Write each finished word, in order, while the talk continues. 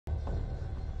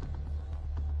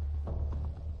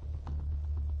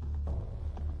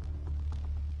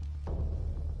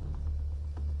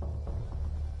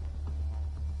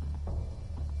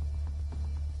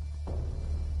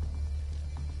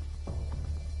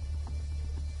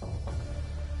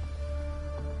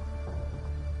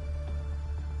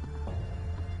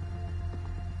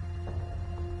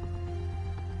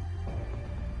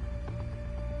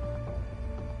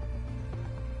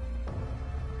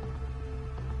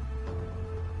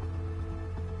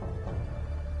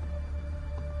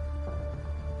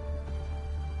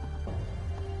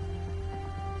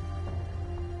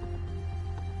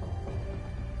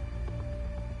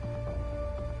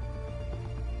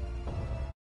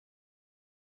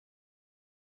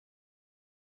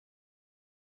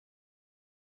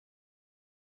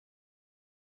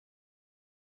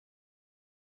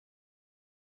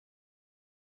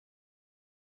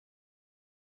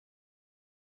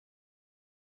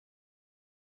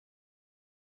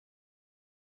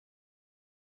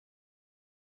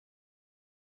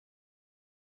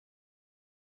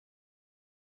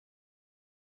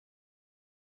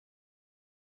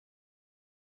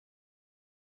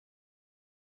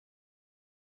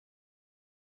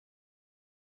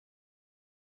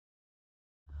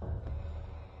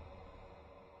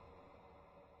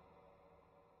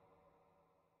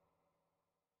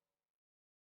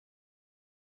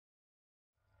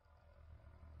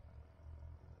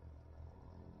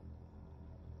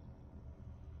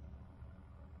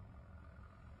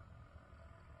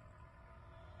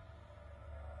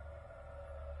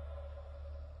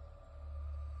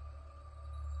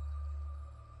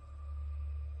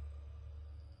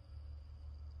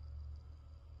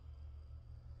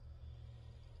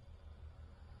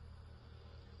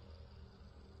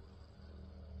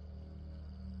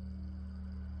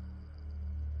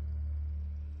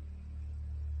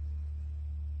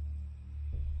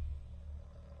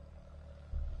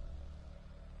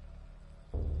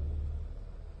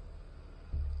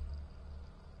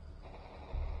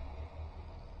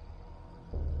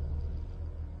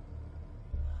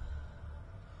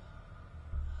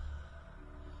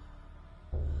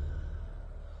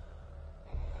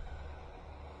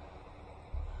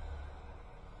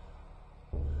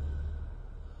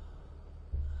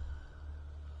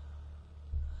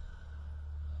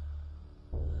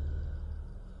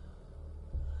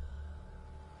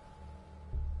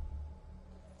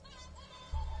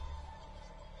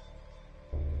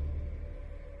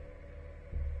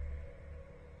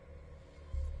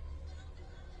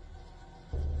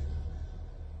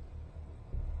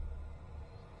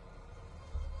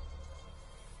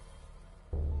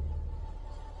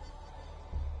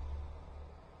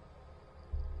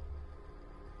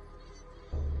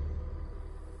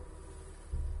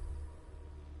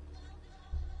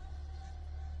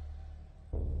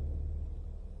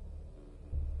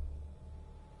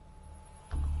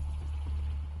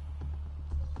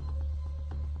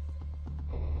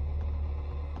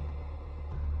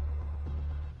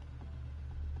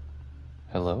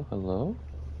Hello, hello?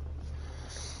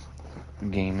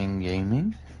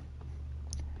 Gaming?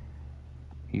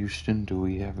 Houston, do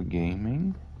we have a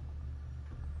gaming?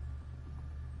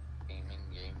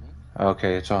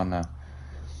 Okay, it's on now.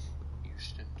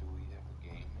 Houston, do we have a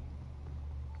gaming?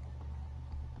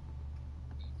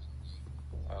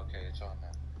 Okay, it's on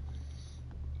now.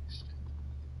 Houston, do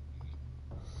we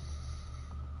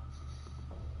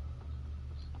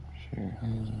have a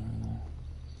gaming?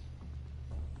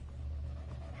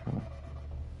 Sure.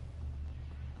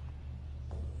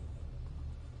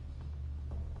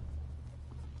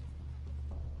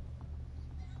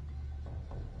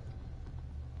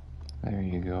 There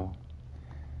you go.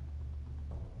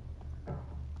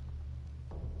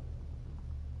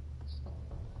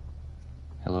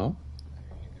 Hello?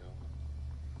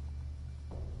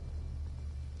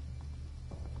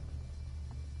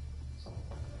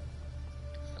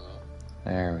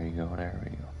 There we go.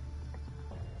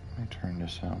 I turn the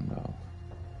sound off.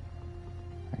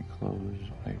 I close,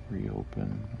 I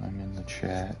reopen. I'm in the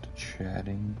chat,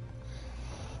 chatting.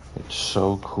 It's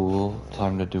so cool.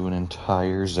 Time to do an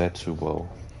entire Zetsubo.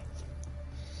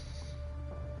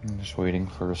 I'm just waiting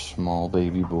for a small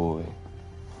baby boy.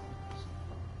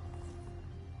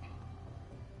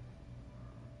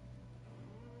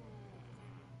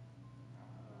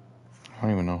 I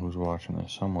don't even know who's watching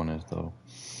this. Someone is, though.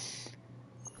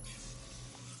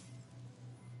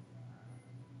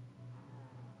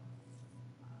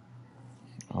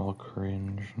 All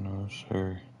cringe, no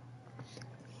sir.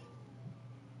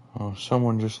 Oh,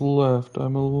 someone just left.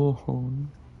 I'm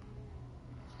alone.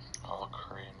 All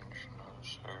cringe, no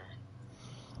sir.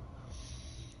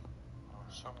 Oh,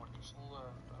 someone just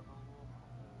left. I'm alone.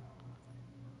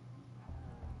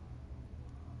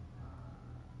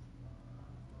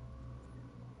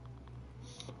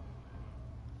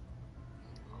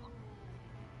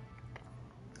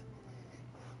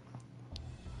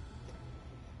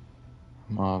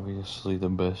 I'm obviously the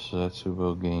best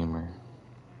Zetsubo gamer.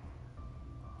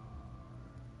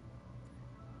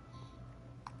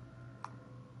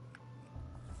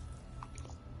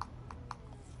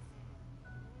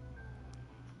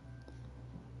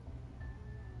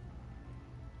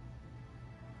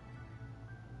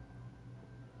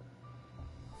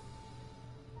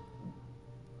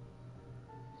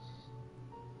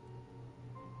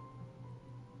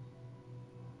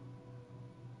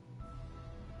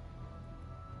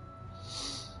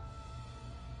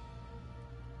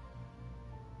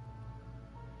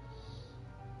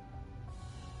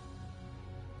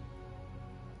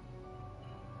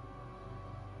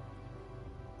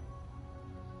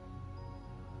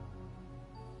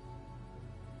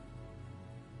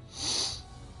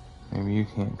 Maybe you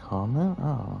can't comment?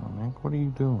 Oh, Nick, what are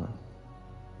you doing?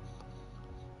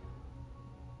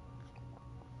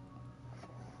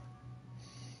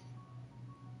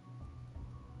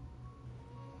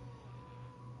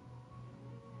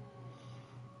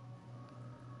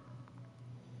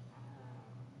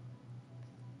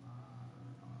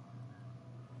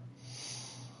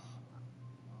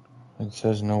 It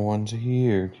says no one's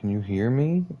here. Can you hear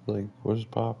me? Like, what's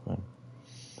poppin'?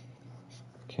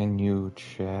 Can you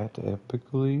chat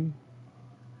epically?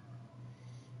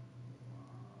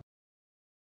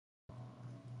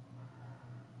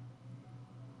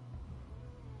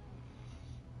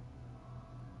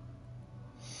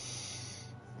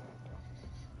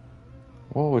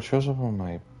 Whoa, it shows up on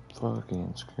my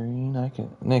fucking screen. I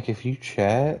can... Nick, if you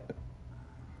chat...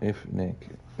 Nick.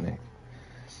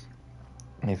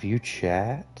 If you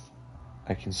chat,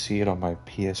 I can see it on my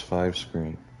PS5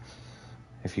 screen.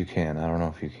 If you can. I don't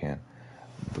know if you can.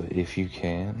 But if you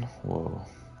can, whoa.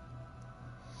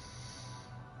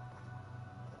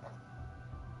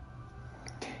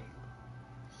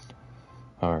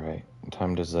 Alright,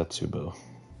 time to Zetsubo.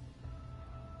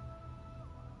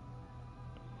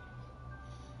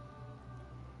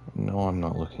 No, I'm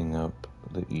not looking up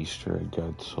the Easter egg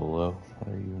guide solo. What,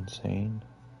 are you insane?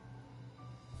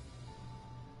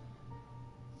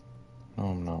 No,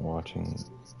 I'm not watching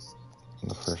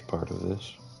the first part of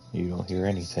this. You don't hear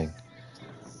anything.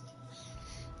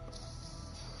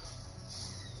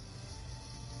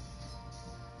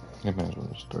 I might as well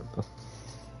just start though.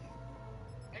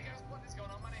 Hey guys, what is going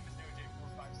on? My name is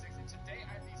NeoJ456, and today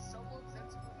I have the solo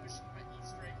Zetsubo no Shima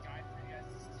Easter egg guide for you guys.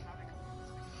 This is how to complete this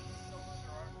because solo,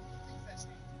 there are things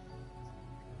that change.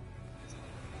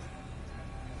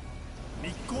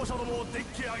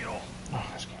 Oh,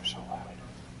 this game's so loud.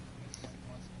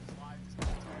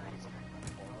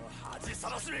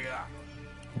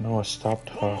 Noah, stop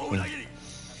talking.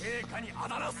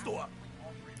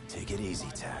 Take it easy,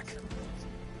 Tak.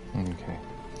 Okay.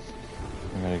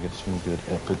 I gotta get some good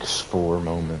epic spore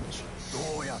moments.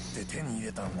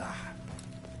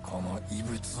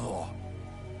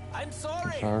 I'm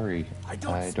Sorry, I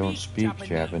don't speak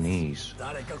Japanese.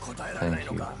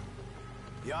 Thank you.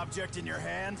 The object in your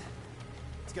hand,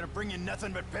 it's gonna bring you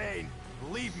nothing but pain.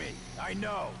 Believe me, I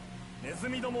know. That's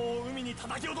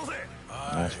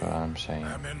what I'm saying.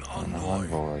 I'm an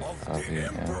envoy of the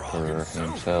Emperor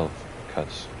himself.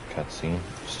 Cutscene.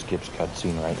 Skips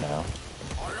cutscene right now.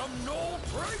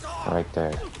 Right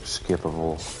there.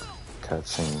 Skippable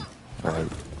cutscene.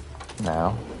 Right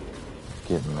now.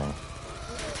 Getting there.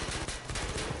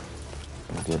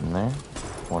 I'm getting there.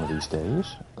 One of these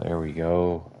days. There we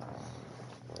go.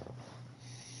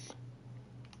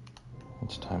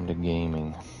 It's time to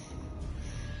gaming.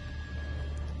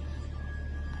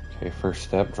 Okay, first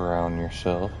step, drown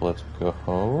yourself. Let's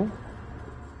go.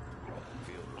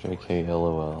 JK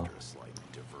LOL.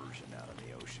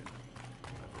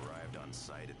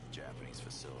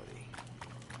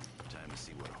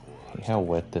 See how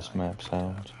wet this map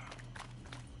sounds?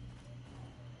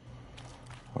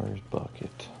 Where's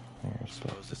Bucket? There's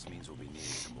Bucket.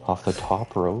 Off the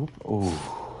top rope? Ooh.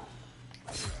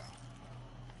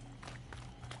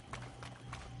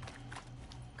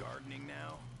 Gardening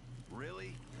now?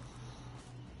 Really?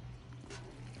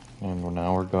 And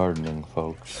now we're gardening,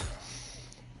 folks.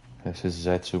 This is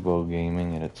Zetsubo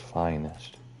Gaming at its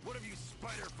finest. What have you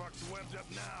spider fucks webbed up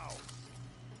now?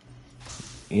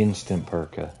 Instant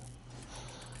Perka.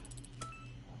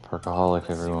 Perkaholic,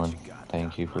 everyone.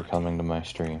 Thank you for coming to my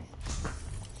stream.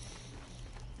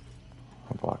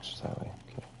 What box is that way?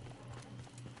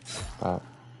 Okay.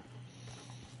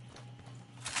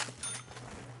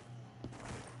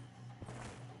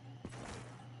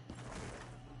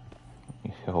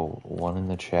 Yo, one in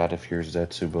the chat if you're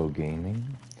Zetsubo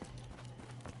Gaming.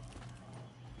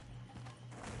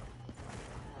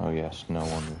 Oh yes, no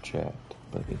one in the chat,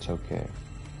 but it's okay.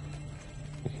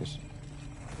 Because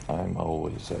I'm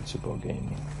always Zetsubo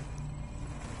Gaming.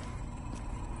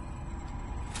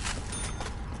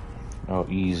 Oh,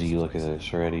 easy, look at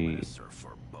this, ready?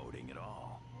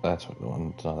 That's what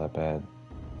one, it's not that bad.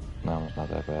 No, it's not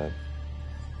that bad.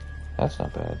 That's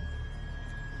not bad.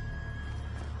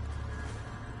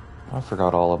 I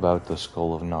forgot all about the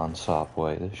Skull of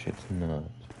Non-Sopway. This shit's nuts.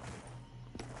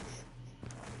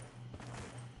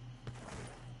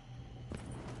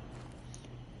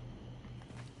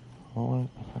 What?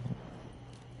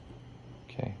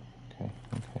 Okay.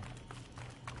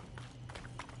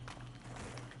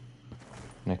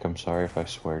 Nick, I'm sorry if I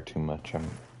swear too much. I'm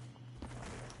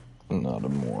not a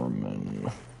Mormon.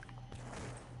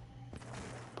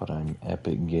 But I'm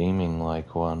epic gaming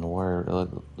like one.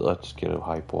 Let's get a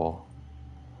hype wall.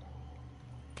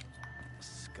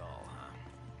 Skull, huh?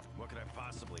 What could I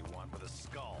possibly want with a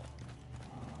skull?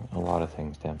 A lot of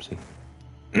things, Dempsey.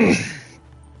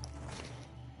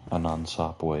 A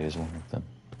non-Sopway is one of them.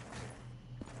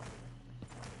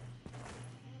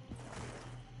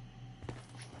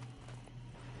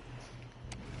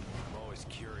 I'm always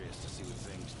curious to see what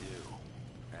things do.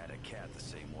 I had a cat the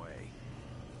same way.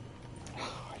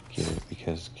 I get it,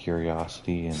 because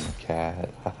curiosity and the cat.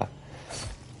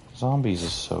 Zombies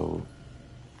is so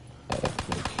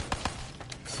epic.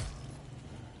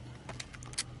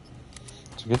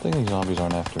 It's a good thing these zombies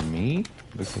aren't after me,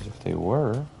 because if they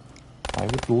were, I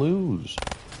would lose.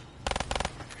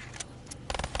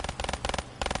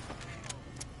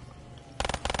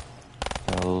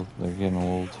 Well, they're getting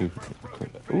a little too...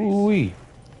 Ooh-wee!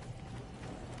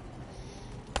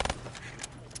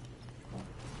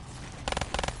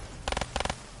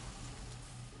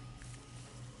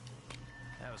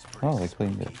 Oh, they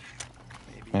cleaned it.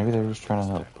 Maybe they were just trying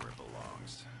to help.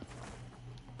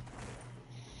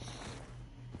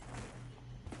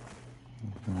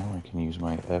 Now I can use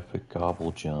my epic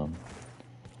gobble jump.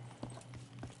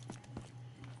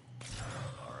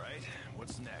 Alright,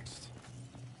 what's next?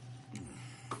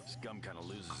 This gum kind of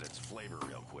loses its flavor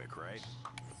real quick, right?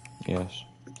 Yes.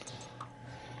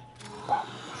 Oh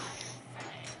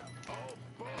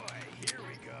boy, here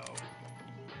we go.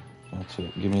 That's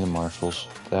it. Give me the marshals.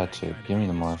 That's it. Give me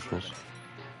the marshals.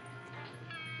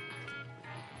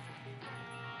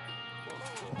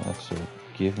 That's it.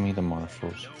 Give me the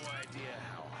marshals. No idea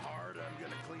how hard I'm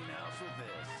gonna clean house with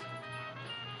this.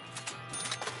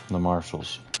 The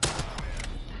marshals.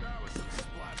 That was some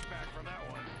splashback from that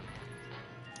one.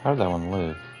 How did that one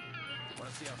live?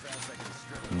 Wanna see how fast I can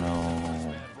strip it? No.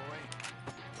 Bad boy?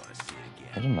 Wanna see it again?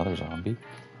 There's another zombie.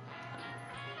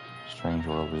 Strange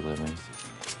world we live in. This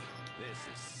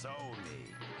is so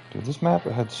neat. Dude, this map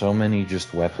had so many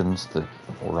just weapons that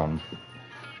were on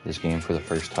this game for the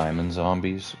first time in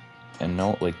zombies. And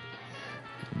no, like,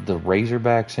 the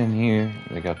Razorbacks in here.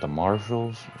 They got the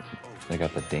Marshalls. They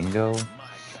got the Dingo,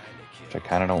 which I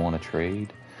kind of don't want to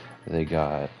trade. They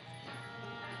got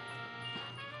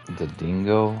the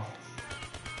Dingo,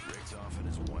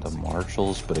 the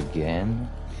Marshalls, but again,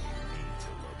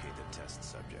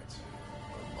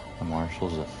 the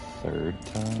Marshalls a third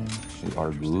time. The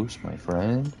Argus, my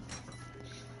friend.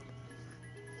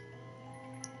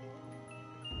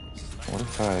 What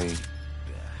if I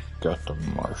got the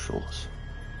Marshalls?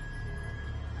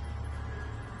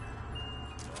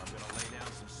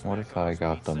 What if I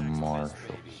got the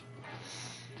Marshalls?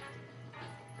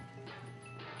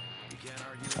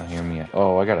 Now hear me out.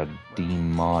 Oh, I got a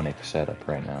demonic setup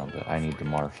right now, but I need the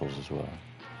Marshalls as well.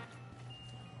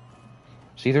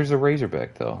 See, there's the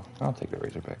Razorback, though. I'll take the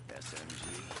Razorback.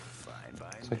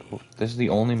 It's like, well, this is the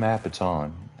only map it's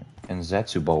on, and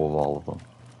Zetsubo of all of them.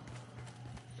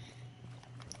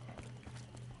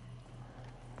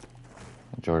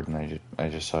 Jordan, I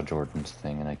just saw Jordan's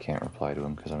thing, and I can't reply to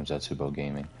him because I'm Zetsubo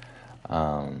Gaming.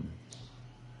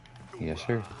 Yes,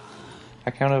 sir.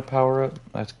 I counted a power up.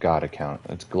 That's gotta count.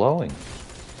 It's glowing.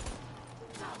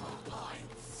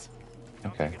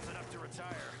 Okay.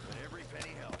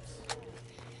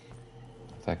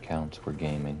 If that counts, we're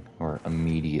gaming. We're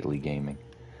immediately gaming.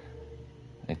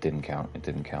 It didn't count. It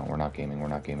didn't count. We're not gaming. We're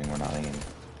not gaming. We're not gaming.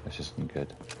 This isn't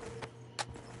good.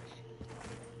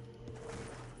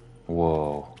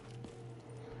 Whoa.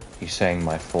 He's saying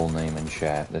my full name in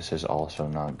chat. This is also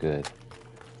not good.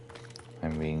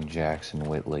 I'm being Jackson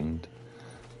Whitlinged.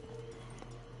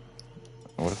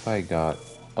 What if I got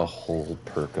a whole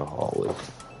Perkaholic?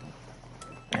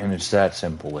 And it's that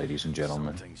simple, ladies and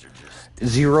gentlemen.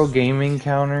 0 gaming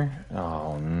counter?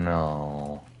 Oh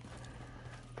no.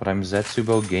 But I'm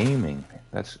Zetsubo Gaming.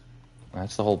 That's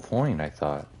the whole point, I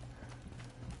thought.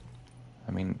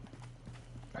 I mean,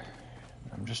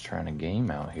 I'm just trying to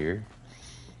game out here.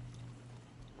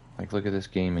 Like, look at this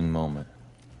gaming moment.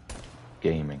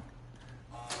 Gaming.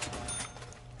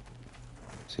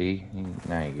 See?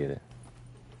 Now you get it.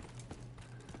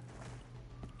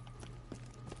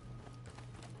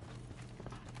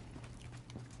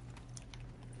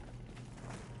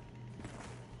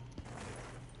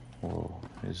 Whoa,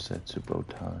 is Zetsubo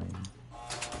time? I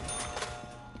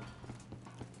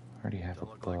already have a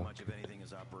Look like much of anything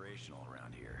is operational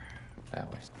around here. That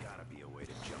way. There's gotta be a way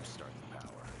to jumpstart the power.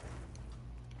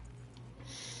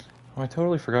 Oh, I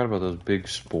totally forgot about those big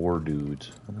spore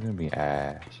dudes. I'm gonna be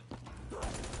ass.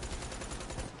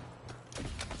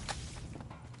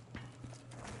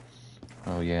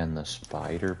 Oh yeah, and the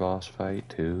spider boss fight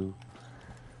too.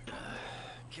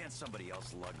 Can't somebody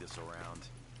else lug this around?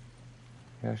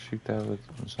 Yeah, shoot that with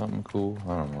something cool.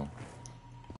 I don't know.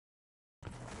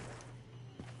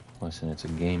 Listen, it's a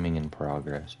gaming in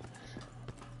progress.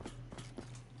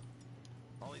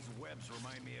 All these webs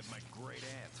remind me of my great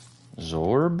aunt.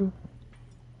 Zorb?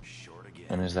 Short again.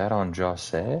 And is that on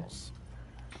Josset?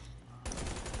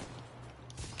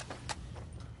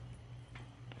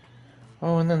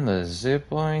 Oh, and then the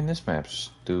zip line. This map's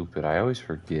stupid. I always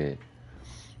forget.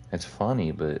 It's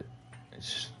funny, but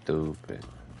it's stupid.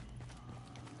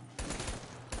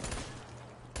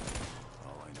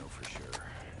 All I know for sure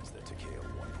is that Takeo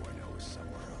 1.0 is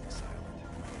somewhere on this island.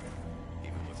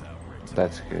 Even without Rick.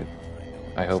 That's good.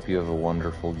 I hope you have a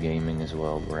wonderful gaming as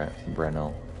well,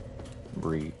 Breno.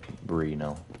 Breno.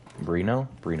 Breno?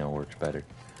 Breno works better.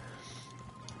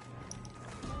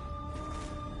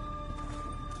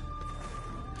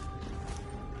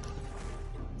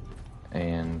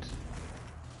 And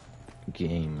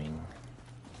gaming.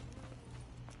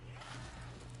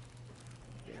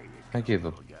 I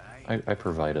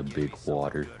provide a big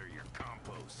water.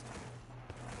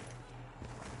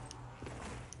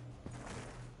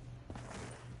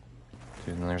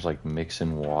 Dude, and there's like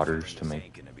mixing waters to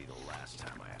make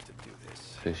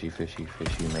fishy,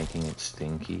 making it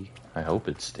stinky. I hope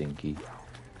it's stinky.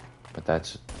 But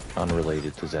that's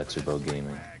unrelated to Zetsubo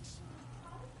Gaming.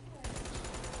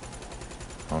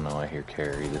 Oh no, I hear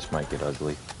Carrie. This might get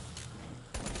ugly.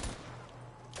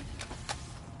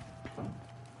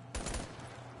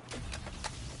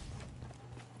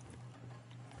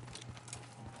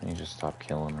 I need to stop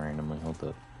killing randomly. Hold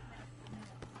up.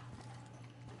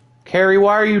 Carrie,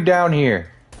 why are you down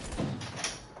here?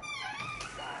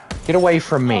 Get away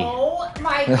from me. Oh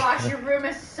my gosh, your room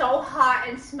is so hot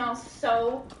and smells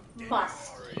so musky.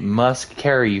 Musk,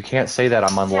 Carrie, you can't say that.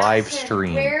 I'm on live Jackson,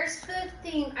 stream. Where's the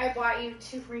thing I bought you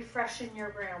to refresh in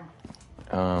your room?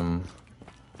 I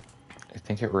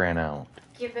think it ran out.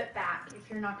 Give it back if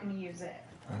you're not going to use it.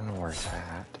 I don't know where it's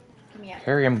at. Give me it.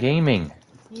 Carrie, I'm gaming.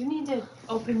 You need to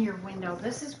open your window.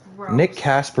 This is gross. Nick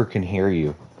Casper can hear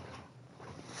you.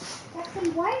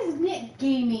 Jackson, why is Nick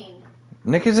gaming?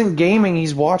 Nick isn't gaming,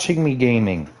 he's watching me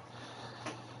gaming.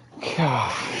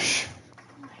 Gosh.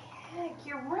 Oh my heck,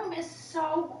 your room is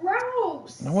so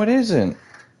gross. No, it isn't.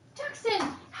 Jackson,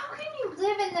 how can you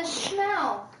live in the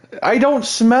smell? I don't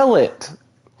smell it.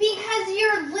 Because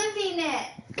you're living it.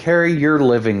 Carrie, you're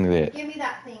living it. Give me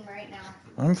that thing right now.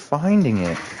 I'm finding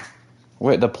it.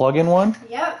 Wait, the plug-in one?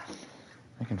 Yep.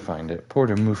 I can find it.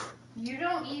 Porter, move. You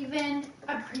don't even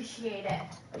appreciate it.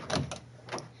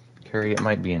 Carrie, it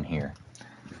might be in here.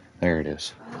 There it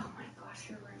is. Oh my gosh,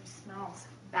 your room smells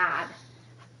bad.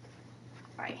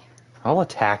 Bye. I'll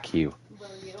attack you. Will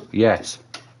you? Yes.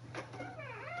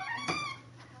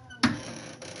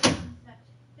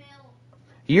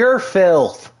 You're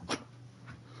filth.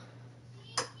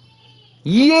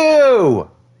 You!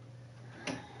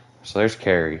 So there's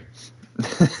Carrie.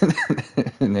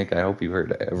 Nick, I hope you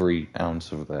heard every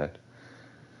ounce of that.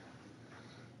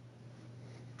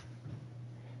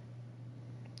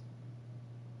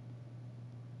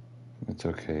 It's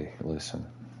okay. Listen.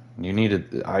 You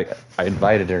needed... I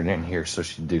invited her in here so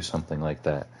she'd do something like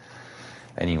that.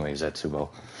 Anyways, Etsubo.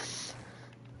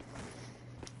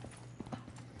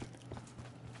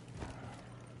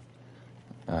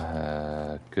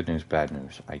 Good news, bad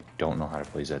news. I don't know how to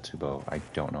play Zetsubo. I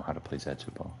don't know how to play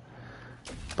Zetsubo.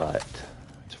 But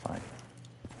it's fine.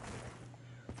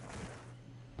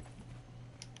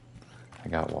 I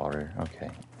got water.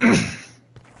 Okay.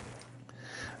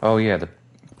 Oh yeah, this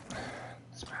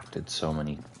map did so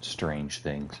many strange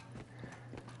things.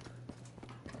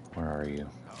 Where are you?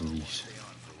 Yeesh.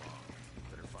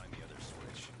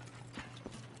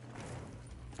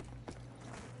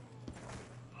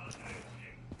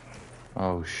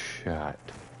 Oh, shit.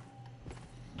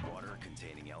 Water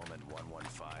containing element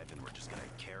 115, and we're just gonna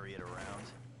carry it around?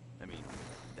 I mean,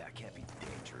 that can't be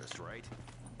dangerous, right?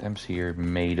 Dempsey, you're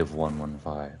made of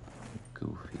 115.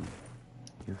 Goofy.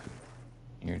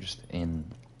 You're just in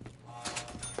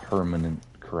permanent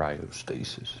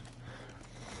cryostasis.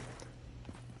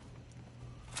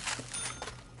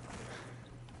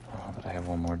 Oh, but I have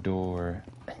one more door.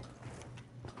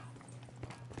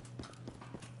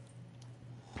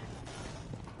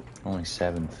 Only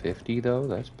 750 though?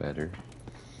 That's better.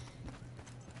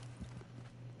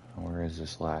 Where is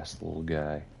this last little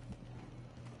guy?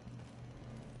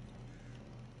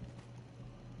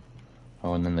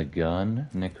 Oh, and then the gun.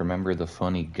 Nick, remember the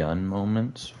funny gun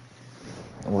moments?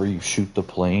 Where you shoot the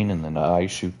plane and then I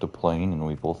shoot the plane and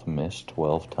we both miss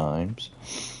 12 times?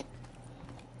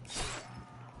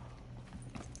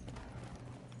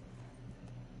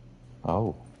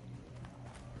 Oh.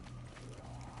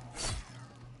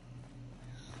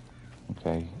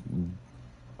 Okay,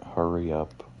 hurry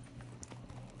up.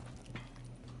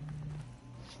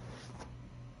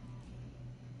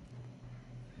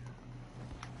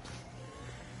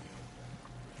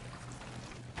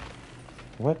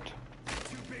 What?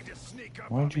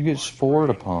 Why'd you get spored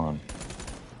upon?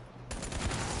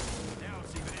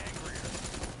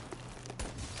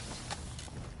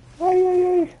 Ay, ay,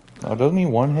 ay. Oh, doesn't he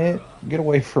one hit? Get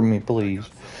away from me, please.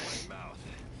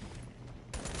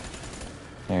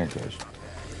 There it goes.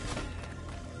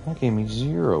 That gave me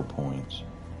 0 points.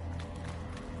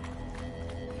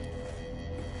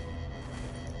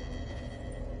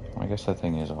 I guess that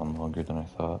thing is on longer than I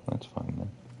thought. That's fine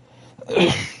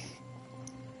then.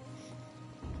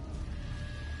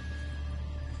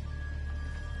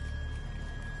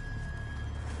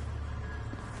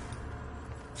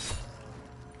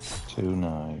 Two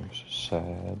knives.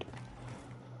 Sad.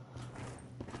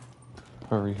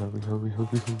 Hurry, hurry, hurry, hurry,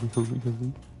 hurry, hurry,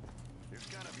 hurry. There's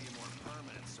gotta be a more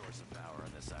permanent source of power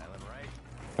on this island, right?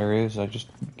 There is, I just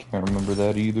can't remember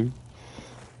that either. You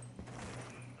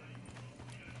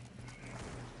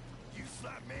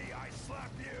slap me, I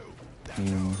slap you.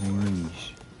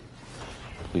 Please.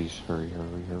 Please hurry,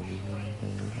 hurry, hurry, hurry,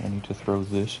 hurry. I need to throw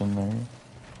this in there.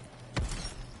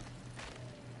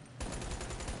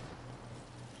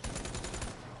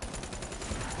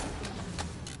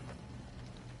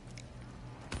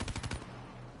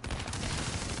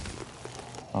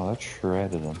 Oh, that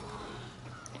shredded him.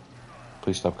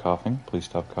 Please stop coughing. Please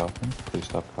stop coughing. Please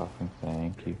stop coughing.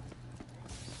 Thank you.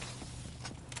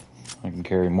 I can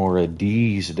carry more of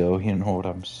these, though. You know what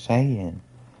I'm saying.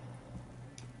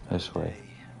 This way.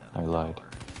 I lied.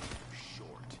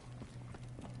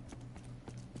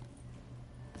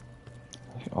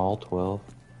 All 12?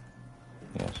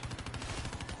 Yes.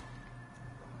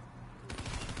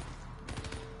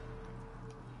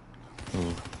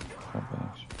 Ooh.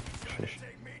 Thanks. Shush.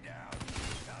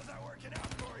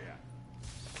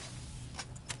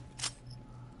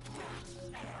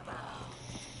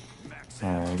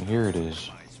 Alright, here it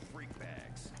is.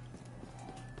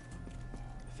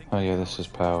 Oh yeah, this is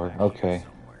power. Okay.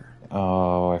 Somewhere.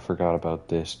 Oh, I forgot about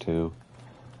this too.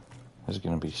 This is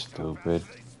gonna be stupid.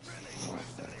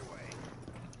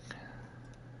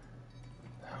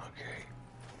 Okay.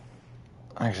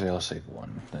 Actually, I'll save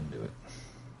one, then do it.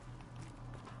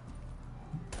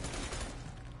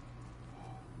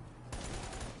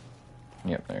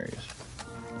 Yep, there he is.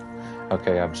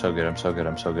 Okay, I'm so good, I'm so good,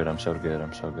 I'm so good, I'm so good,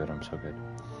 I'm so good, I'm so good.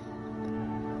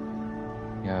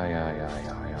 Yeah.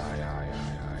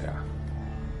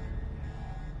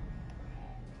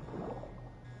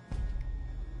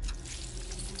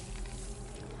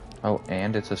 Oh,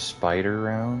 and it's a spider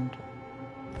round?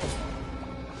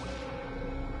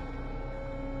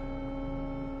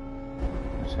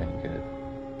 This ain't good.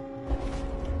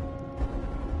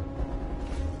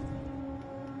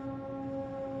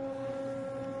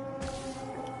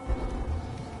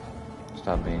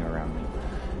 Stop being around me.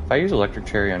 If I use electric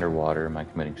cherry underwater, am I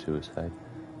committing suicide?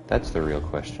 That's the real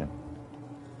question.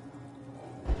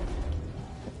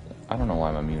 I don't know why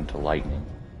I'm immune to lightning.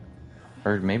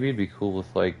 Or maybe it'd be cool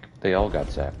if, like, they all got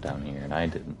zapped down here and I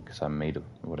didn't, because I'm made of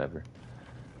whatever.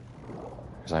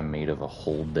 Because I'm made of a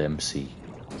whole Dempsey.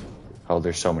 Oh,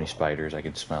 there's so many spiders, I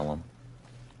can smell them.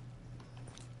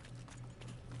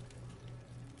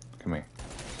 Come here.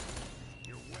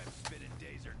 Your web-spinning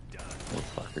days are done. Little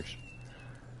fuckers.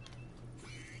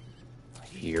 I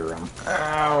hear them.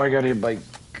 Ow, I got hit by... I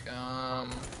gotta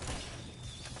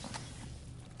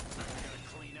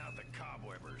clean out the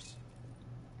cobwebbers.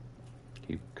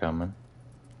 Keep coming.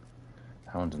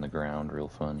 That one's in the ground, real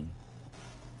funny.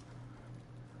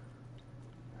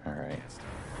 Alright. Can't start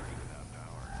working without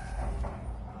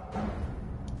power.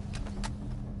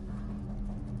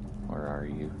 Where are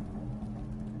you?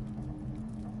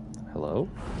 Hello?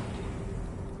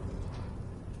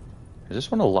 Is this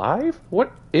one alive?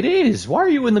 What? It is! Why are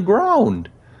you in the ground?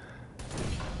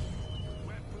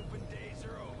 Web pooping days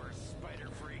are over, spider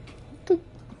freak.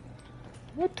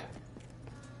 What?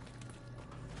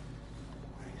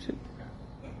 Why is it?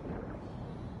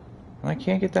 I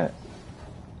can't get that.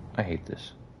 I hate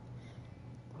this.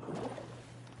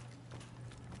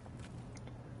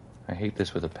 I hate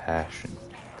this with a passion.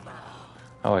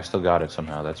 Oh, I still got it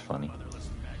somehow. That's funny. Motherless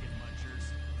maggot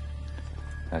munchers.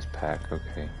 That's pack.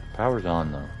 Okay. Power's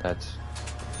on though. That's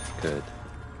good.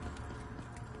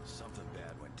 Something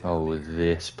bad went down. Oh, there.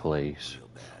 this place. Real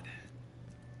bad.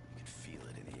 You can feel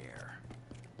it in the air.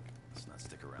 Let's not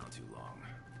stick around too long.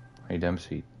 Hey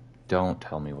Dempsey, don't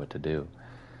tell me what to do.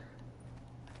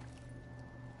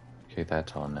 Okay,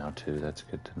 that's on now too. That's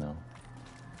good to know.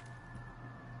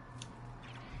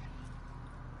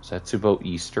 Setsubo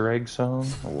Easter egg zone?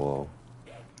 Whoa.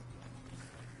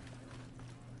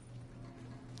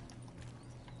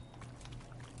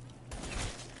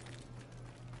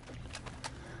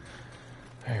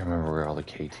 I remember where all the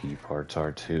KT parts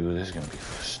are too. This is gonna be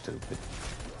stupid.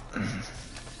 We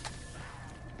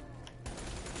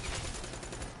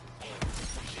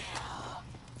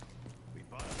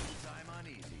bought a little time on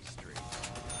Easy Street.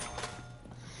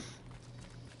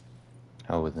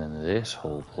 Oh, within this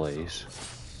whole place.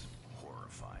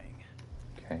 Horrifying.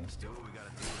 Okay, Let's do what we gotta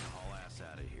do and haul ass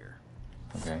out of here.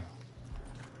 okay.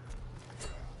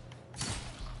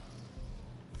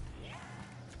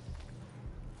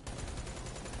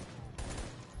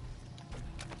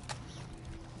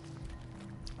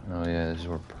 Oh yeah, this is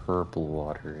where purple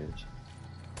water is.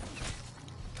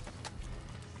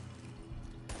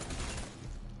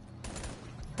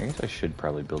 I guess I should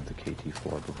probably build the KT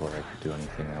floor before I could do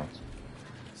anything else.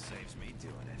 Saves me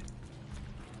doing it.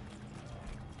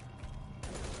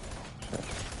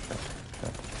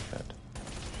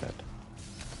 Shut.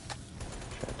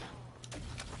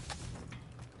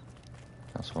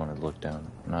 I also wanted to look down.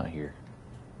 Not here.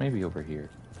 Maybe over here.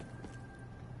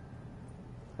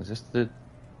 Is this the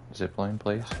zipline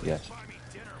place? Yes. Buy me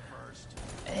dinner first.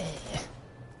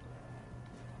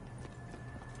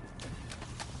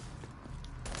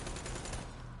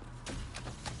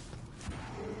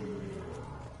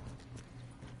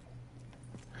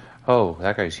 Oh,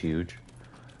 that guy's huge.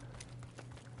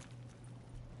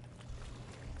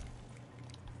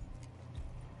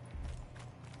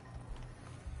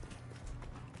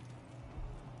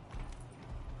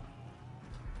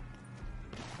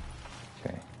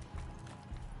 Okay.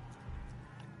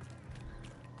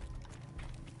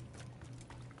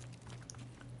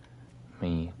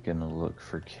 Me gonna look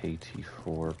for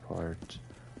KT4 parts.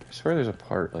 I swear there's a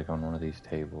part like on one of these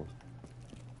tables.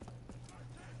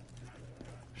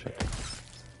 Shut up.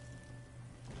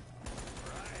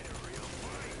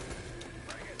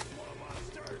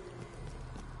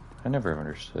 I never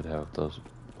understood how those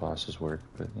bosses work,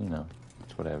 but you know,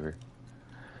 it's whatever.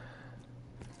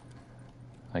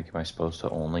 Like, am I supposed to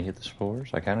only hit the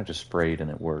spores? I kind of just sprayed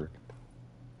and it worked.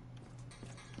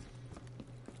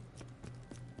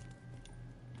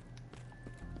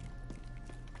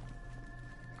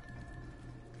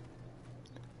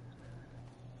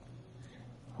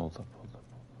 Hold up, hold up.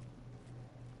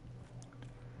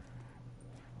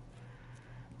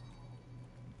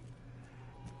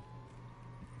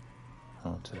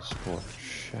 Oh, it's a spore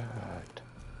shot.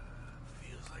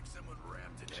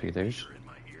 See, there's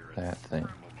that thing.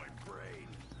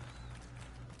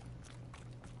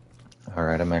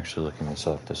 Alright, I'm actually looking this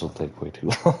up. This will take way too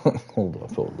long. Hold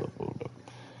up, hold up, hold up.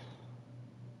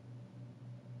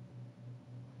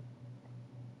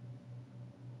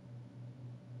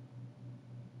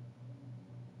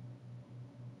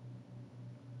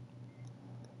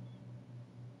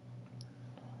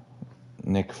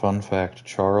 Nick, fun fact,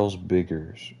 Charles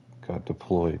Biggers got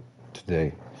deployed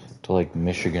today to like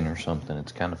Michigan or something.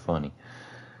 It's kind of funny.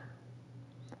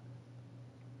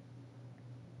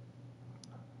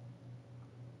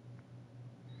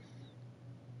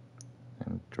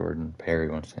 And Jordan Perry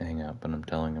wants to hang out, but I'm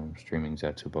telling him I'm streaming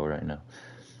Zetsubo right now.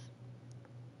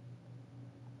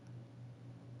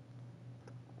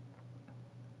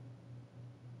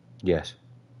 Yes.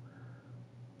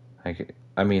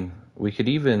 I mean, we could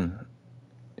even,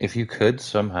 if you could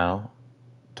somehow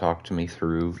talk to me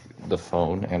through the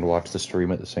phone and watch the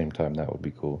stream at the same time, that would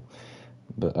be cool.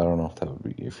 But I don't know if that would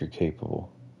be, if you're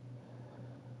capable.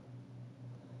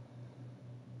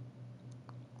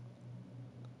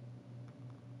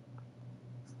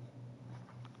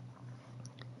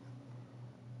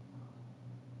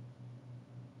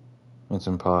 It's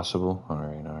impossible.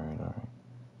 Alright.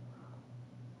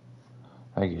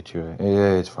 I get you.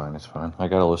 Yeah, it's fine. I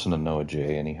gotta listen to Noah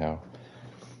J anyhow.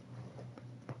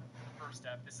 First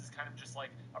step, this is kind of just like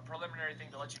a preliminary thing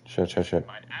to let you Shut.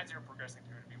 mind as you're progressing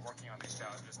through to be working on these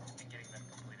challenges and getting them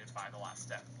completed by the last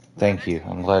step. Thank you.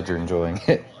 I'm glad you're enjoying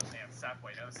it.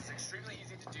 This is extremely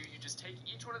easy to do. You just take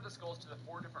each one of the skulls to the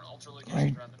 4 different ultra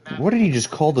locations around the map. What did he just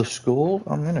call the school?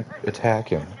 I'm gonna attack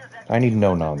him. I need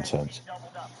no nonsense.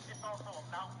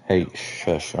 Hey,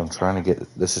 shush. I'm trying to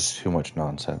get... This is too much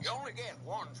nonsense.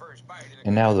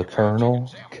 And now the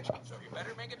Colonel... God. So you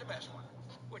better make it the best one,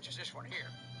 which is this one here.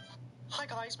 Hi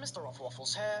guys, Mr.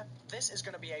 Waffles here. This is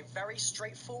going to be a very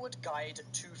straightforward guide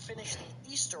to finish the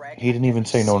Easter egg. He didn't even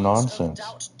say no nonsense.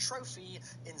 Doubt trophy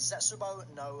in Zetsubo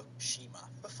no Shima.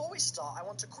 Before we start, I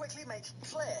want to quickly make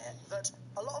clear that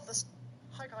a lot of this.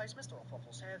 Hi guys, Mr.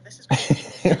 Waffles here. This is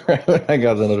Right when I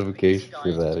got the notification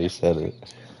for that, he said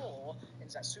it. In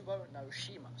Zetsubo no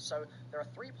Shima. So there are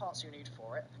 3 parts you need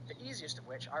for it. The easiest of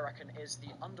which I reckon is the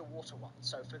underwater one.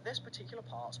 So for this particular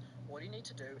part, all you need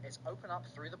to do is open up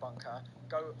through the bunker,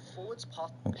 go forwards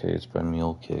past. Okay, it's by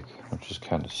Mule Kick, which is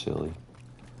kind of silly.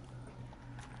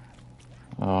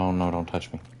 Oh no, don't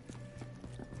touch me.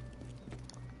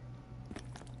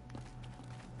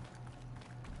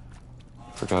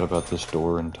 Forgot about this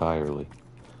door entirely.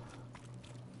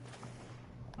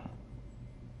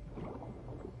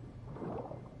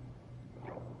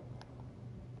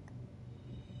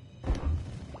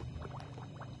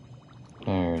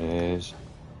 There it is.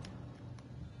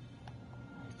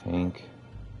 I think.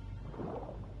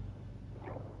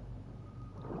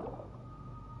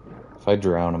 If I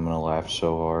drown, I'm gonna laugh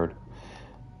so hard.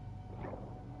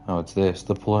 Oh, it's this,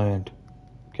 the plant.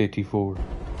 KT4.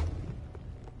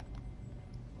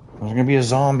 There's gonna be a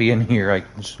zombie in here, I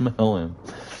can smell him.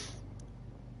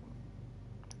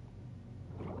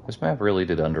 This map really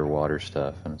did underwater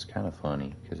stuff, and it's kind of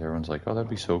funny, because everyone's like, oh, that'd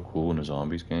be so cool in a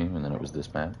zombies game, and then it was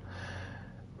this map.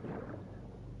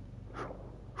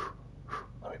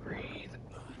 Let me breathe.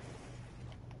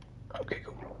 Okay,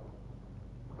 go.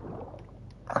 Oh,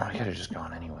 I could have just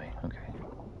gone anyway, okay.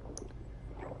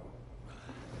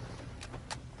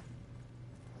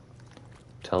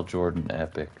 Tell Jordan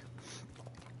epic.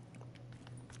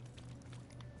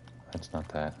 That's not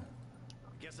that.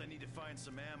 Guess I need to find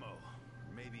some ammo,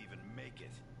 or maybe even make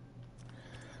it.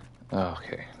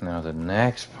 Okay, now the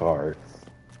next part,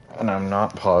 and I'm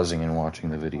not pausing and watching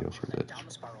the video for this. Down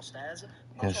the spiral stairs,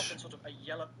 Yes. sort of a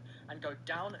yellow, and go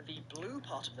down the blue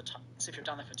part of the tunnel. So if you're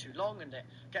down there for too long, and it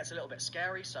gets a little bit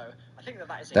scary, so I think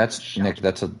that is. That's Nick.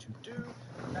 That's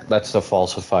the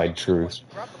falsified truth.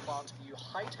 Grab the plant, you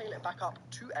hightail it back up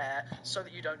to air so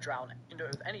that you don't drown. Into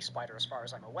it with any spider, as far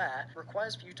as I'm aware,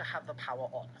 requires for you to have the power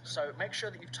on. So make sure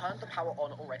that you've turned the power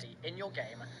on already in your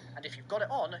game, and if you've got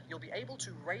it on, you'll be able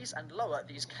to raise and lower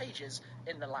these cages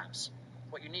in the labs.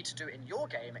 What you need to do in your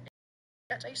game is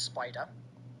get a spider.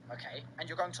 Okay, and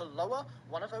you're going to lower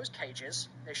one of those cages.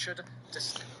 It should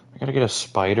I gotta get a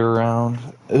spider around.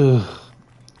 Ugh.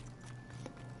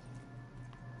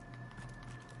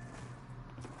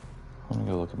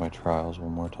 go look at my trials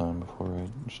one more time before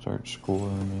I start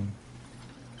schooling.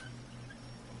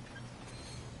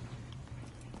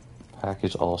 Pack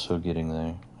is also getting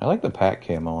there. I like the pack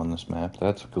camo on this map.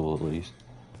 That's cool at least.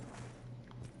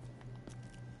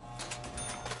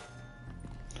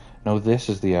 No, this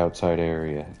is the outside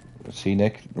area. See,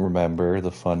 Nick, remember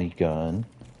the funny gun.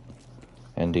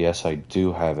 And yes, I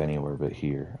do have anywhere but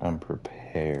here. I'm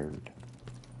prepared.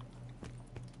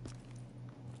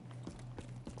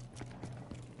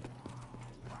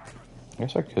 I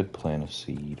guess I could plant a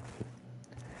seed. But...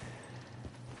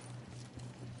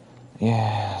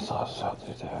 yeah, I thought I'll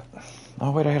do that.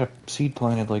 Oh wait, I had a seed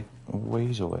planted like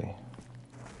ways away.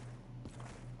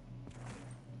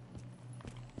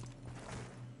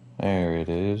 There it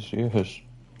is, yes.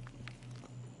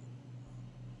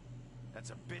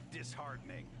 That's a bit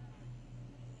disheartening.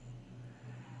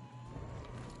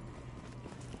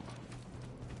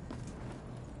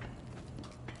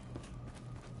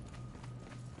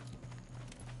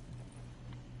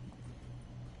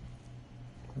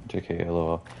 JK,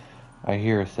 LOL. I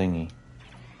hear a thingy.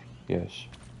 Yes.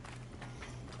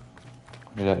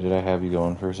 Did I have you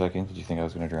going for a second? Did you think I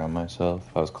was going to drown myself?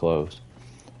 I was close.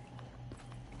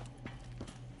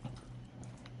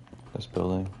 This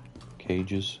building.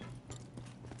 Cages.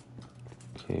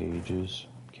 Cages.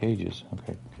 Cages.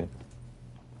 Okay, good.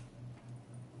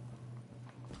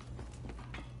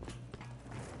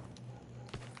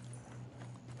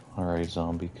 Alright,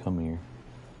 zombie, come here.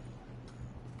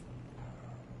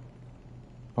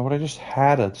 Oh, but I just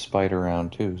had a spider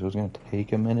round too, so it's gonna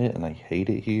take a minute, and I hate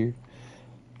it here.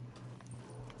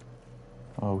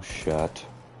 Oh, shut.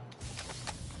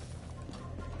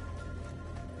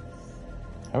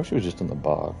 I wish it was just in the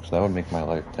box. That would make my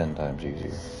life 10 times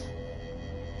easier.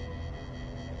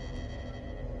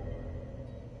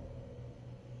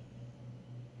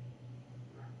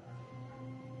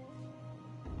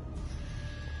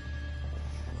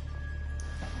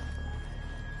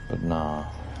 But nah,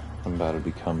 I'm about to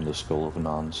become the Skull of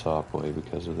Non-Sopway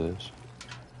because of this.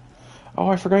 Oh,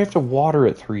 I forgot I have to water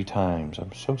it 3 times.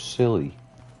 I'm so silly.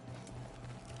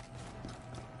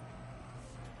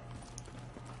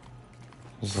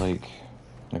 It's like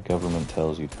the government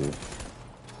tells you to.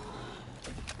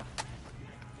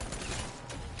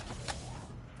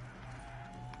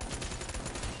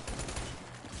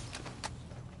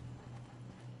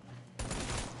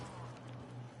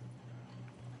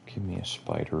 Give me a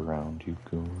spider round, you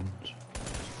goons.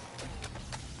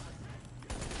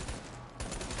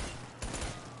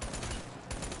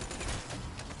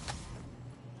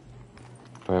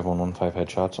 Do I have 115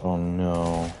 headshots? Oh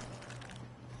no.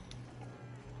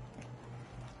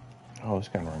 Oh, this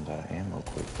guy runs out of ammo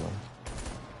quick though.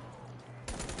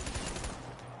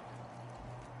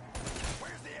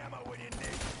 Where's the ammo when you need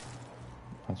it?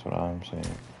 That's what I'm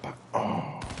saying.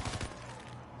 Oh.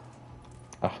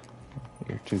 Ah,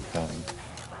 you're too kind.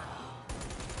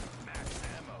 Max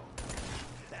ammo.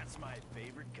 That's my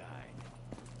favorite kind.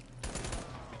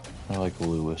 I like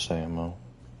Lewis ammo.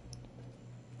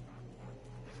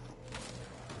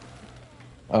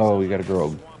 Oh, we gotta grow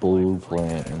a blue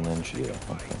plant and then she. Yeah,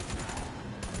 okay.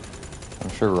 I'm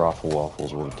sure Raffle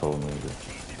Waffles would have told me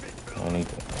that.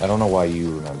 I don't know why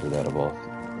you remember that of all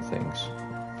things.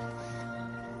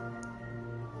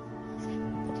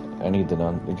 I need the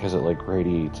because it like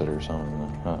radiates it or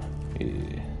something. Huh.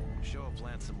 Yeah. Show a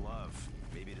plant some love.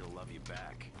 Maybe it'll love you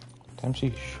back.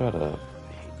 Dempsey, shut up.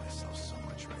 I hate myself so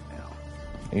much right now.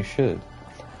 You should.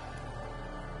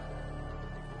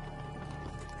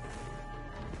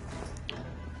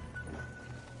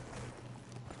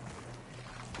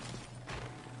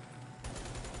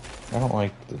 I don't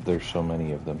like that there's so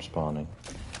many of them spawning.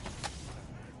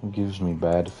 It gives me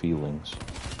bad feelings.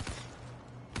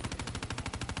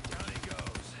 Down he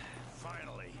goes.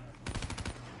 Finally.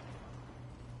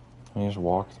 I just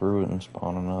walk through it and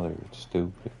spawn another. It's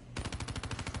stupid.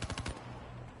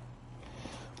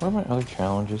 What are my other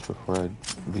challenges before I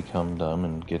become dumb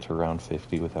and get to round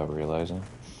 50 without realizing?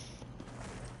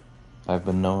 I've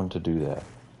been known to do that.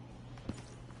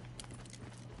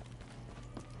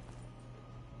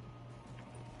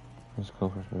 Let's go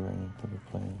for the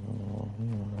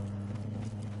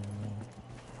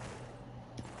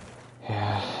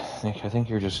yeah, Nick, I think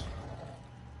you're just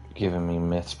giving me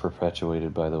myths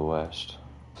perpetuated by the West.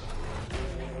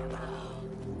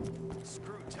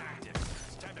 Screw tactics.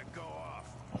 It's time to go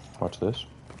off. Watch this.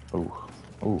 Ooh,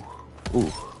 ooh,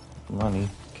 ooh. Money,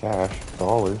 cash,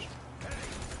 dollars. Hey,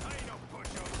 I ain't no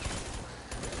pushover.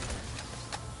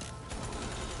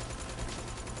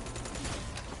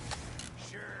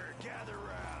 Sure, gather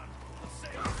round.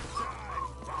 Save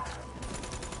some time.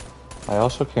 I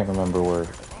also can't remember where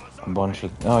a bunch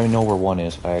of... Oh, I know where one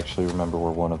is. I actually remember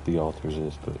where one of the altars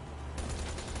is, but...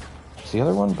 Is the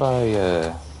other one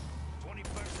by,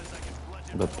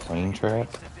 the plane trap?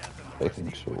 I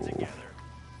think so.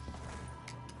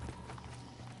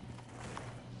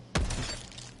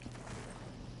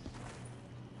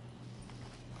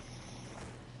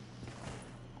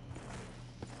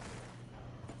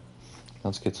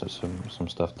 Let's get some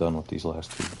stuff done with these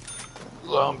last two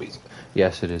zombies.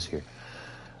 Yes, it is here.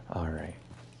 Alright.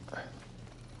 What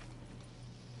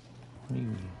do you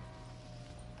mean?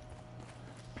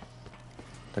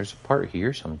 There's a part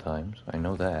here sometimes. I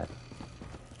know that.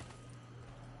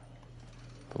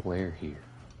 But where here?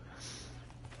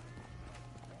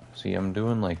 See, I'm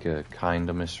doing like a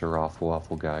kinda Mr.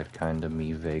 Waffle guide, kinda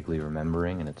me vaguely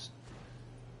remembering, and it's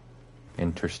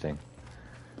interesting.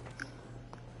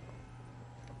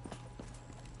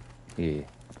 Yeah.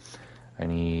 I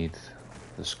need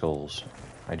the skulls.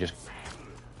 I just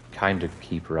kind of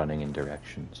keep running in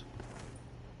directions.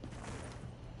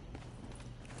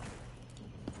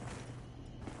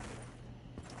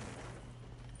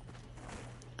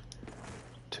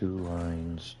 Two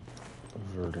lines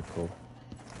vertical.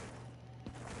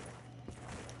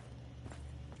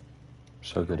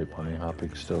 So good at bunny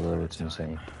hopping still, though, it's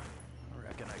insane. I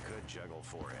reckon I could juggle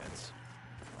foreheads.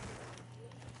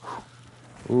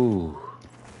 Ooh,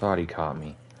 thought he caught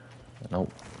me.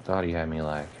 Nope, thought he had me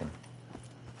lacking.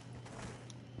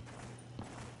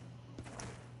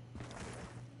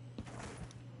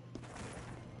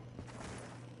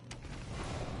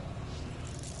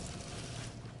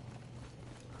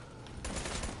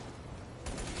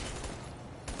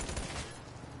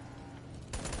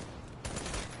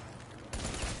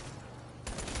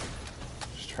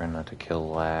 Just trying not to kill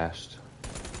last.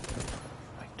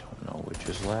 I don't know which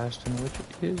is last and which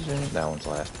isn't. That one's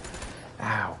last.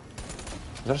 Ow.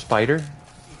 Is that a spider?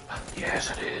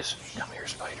 Yes, it is. Come here,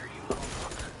 spider, you little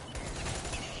fucker.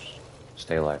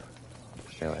 Stay alive.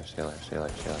 Stay alive, stay alive, stay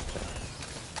alive, stay alive, stay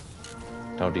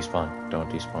alive. Don't despawn. Don't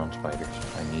despawn, spiders.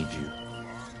 I need you.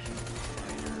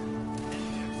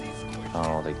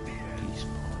 Oh, they despawned.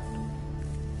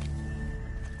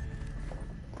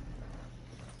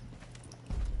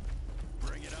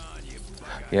 Bring it on, you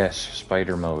bug-eyed. Yes,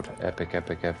 spider mode. Epic,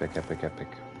 epic, epic, epic, epic.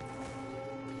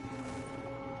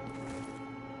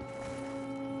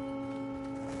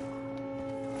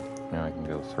 Now I can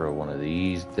go throw one of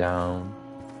these down.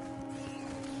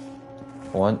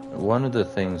 One of the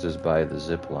things is by the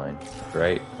zip line,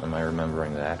 right? Am I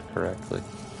remembering that correctly?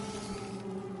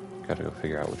 Gotta go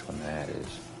figure out which one that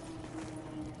is.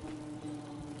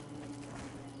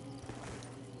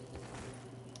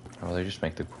 Oh, they just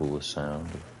make the coolest sound,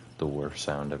 the worst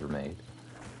sound ever made.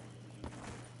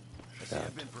 See,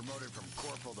 I've been promoted from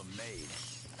corporal to maid.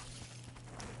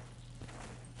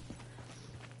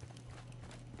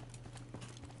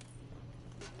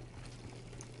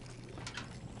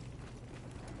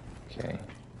 Okay.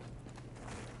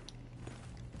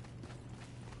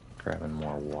 Grabbing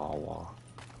more Wawa.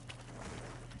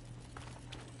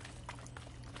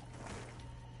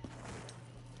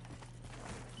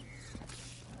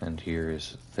 And here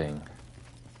is the thing.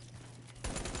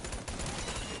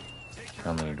 I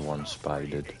only need one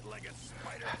spited.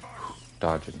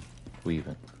 Dodging,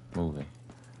 weaving, moving.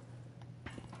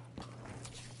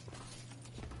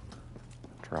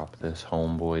 Drop this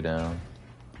homeboy down.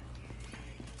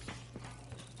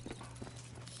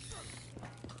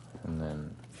 And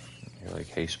then you're like,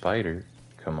 hey spider,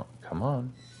 come on, come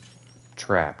on.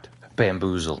 Trapped,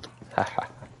 bamboozled. Haha,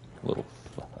 little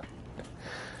fuck.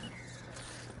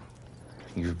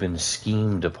 You've been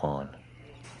schemed upon.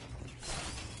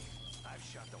 I've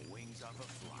shot the wings off a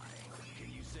fly.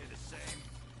 Can you say the same?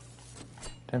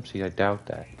 Dempsey, I doubt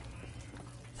that.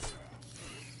 Dead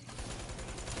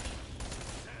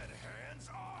hands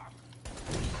off.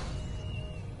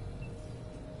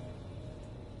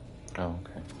 Oh,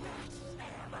 okay.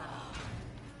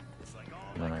 It's like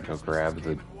all And then my I go Christmas grab the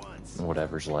came at once.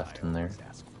 whatever's left in there.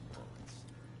 Ask for bullets.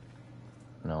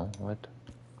 No, what?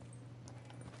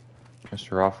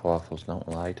 Mr. Waffles, don't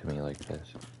lie to me like this.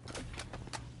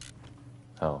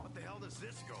 Oh. What the hell does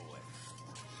this go with?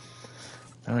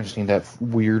 I just need that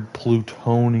weird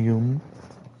plutonium.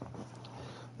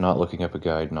 Not looking up a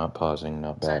guide, not pausing,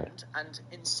 not bad. And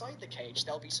inside the cage,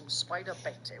 there'll be some spider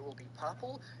bait. It will be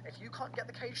purple. If you can't get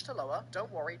the cage to lower,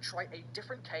 don't worry. Try a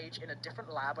different cage in a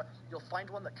different lab. You'll find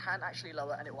one that can actually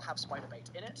lower, and it will have spider bait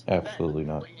in it. Absolutely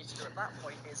Then, not. What you need to do at that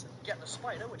point is get the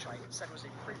spider, which I said was a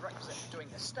prerequisite for doing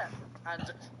this step,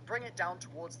 and bring it down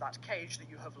towards that cage that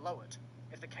you have lowered.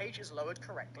 If the cage is lowered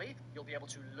correctly, you'll be able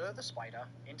to lure the spider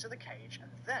into the cage, and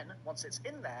then, once it's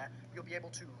in there, you'll be able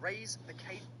to raise the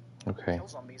cage Okay. kill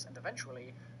zombies, and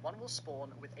eventually one will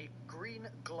spawn with a green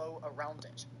glow around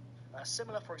it.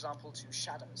 Similar, for example, to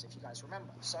shadows, if you guys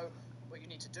remember. So what you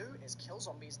need to do is kill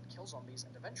zombies,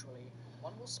 and eventually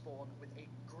one will spawn with a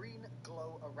green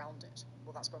glow around it.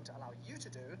 What that's going to allow you to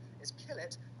do is kill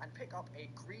it and pick up a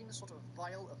green sort of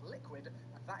vial of liquid,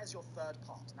 and that is your third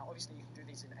part. Now, obviously, you can do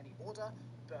these in any order,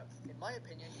 but in my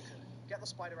opinion, you can get the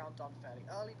spider round done fairly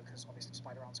early, because obviously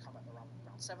spider rounds come at around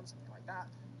round 7, something like that.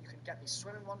 You can get the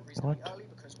swimming one reasonably What? early,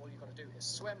 because all you've got to do is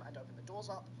swim and open the doors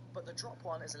up. But the drop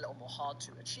one is a little more hard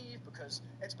to achieve, because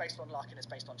it's based on luck and it's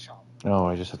based on charm. Oh,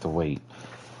 I just have to wait.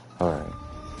 Alright.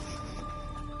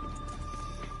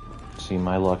 See,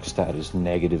 my luck stat is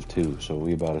 -2, so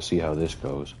we about to see how this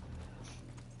goes.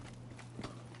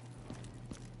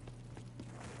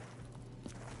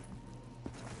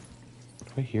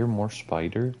 Do I hear more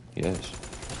spider? Yes.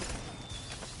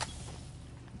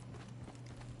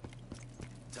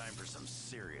 Time for some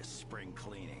serious spring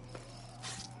cleaning.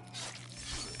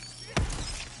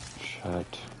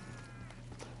 Shut.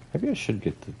 Maybe I should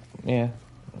get the... Yeah.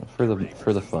 For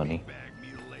the funny. Bag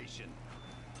mutilation.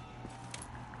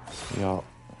 Y'all.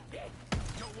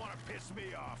 Don't want to piss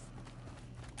me off.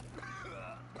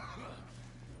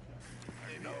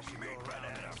 Maybe I should go around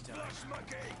next time.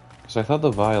 Because I thought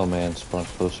the Vile Man spawned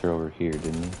closer over here,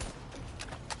 didn't he?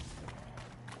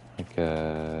 Like,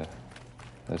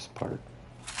 this part.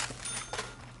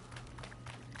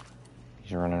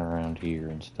 He's running around here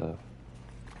and stuff.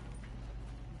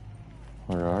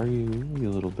 Where are you, you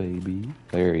little baby?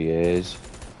 There he is.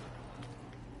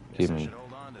 Guess Give I me. should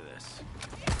hold on to this.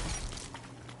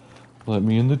 Let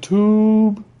me in the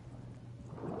tube.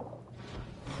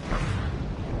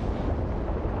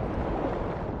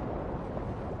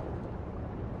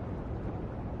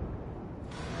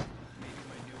 Maybe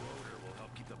my new odor will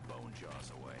help keep the bone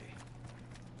jaws away.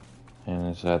 And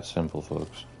it's that simple,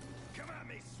 folks. Come at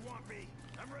me, Swampy.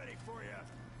 I'm ready for you.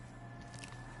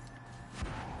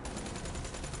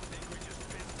 Think we just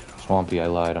fizzed it off. Swampy, I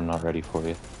lied. I'm not ready for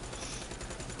you.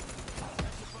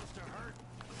 That's supposed to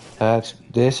hurt.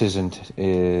 This isn't,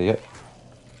 yep.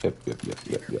 Yep.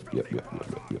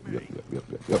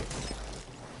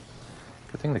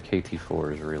 Good thing the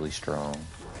KT4 is really strong.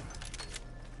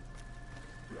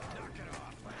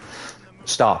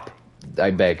 Stop.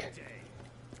 I beg.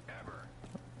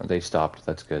 They stopped.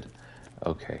 That's good.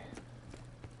 Okay.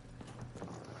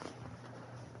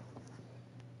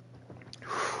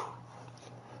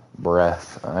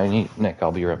 Breath. I need... Nick,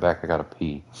 I'll be right back. I gotta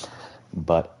pee.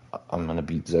 But I'm gonna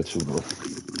beat Zetsubo.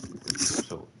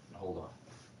 So, hold on.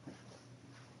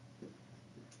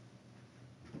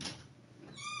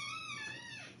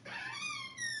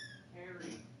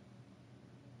 Harry,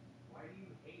 why do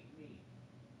you hate me?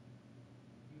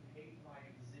 You hate my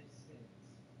existence.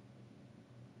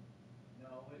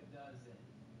 No, it doesn't.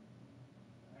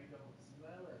 I don't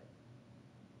smell it.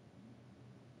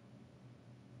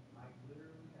 I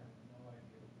literally have no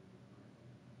idea what you're doing.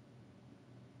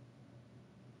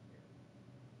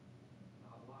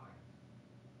 Not lying.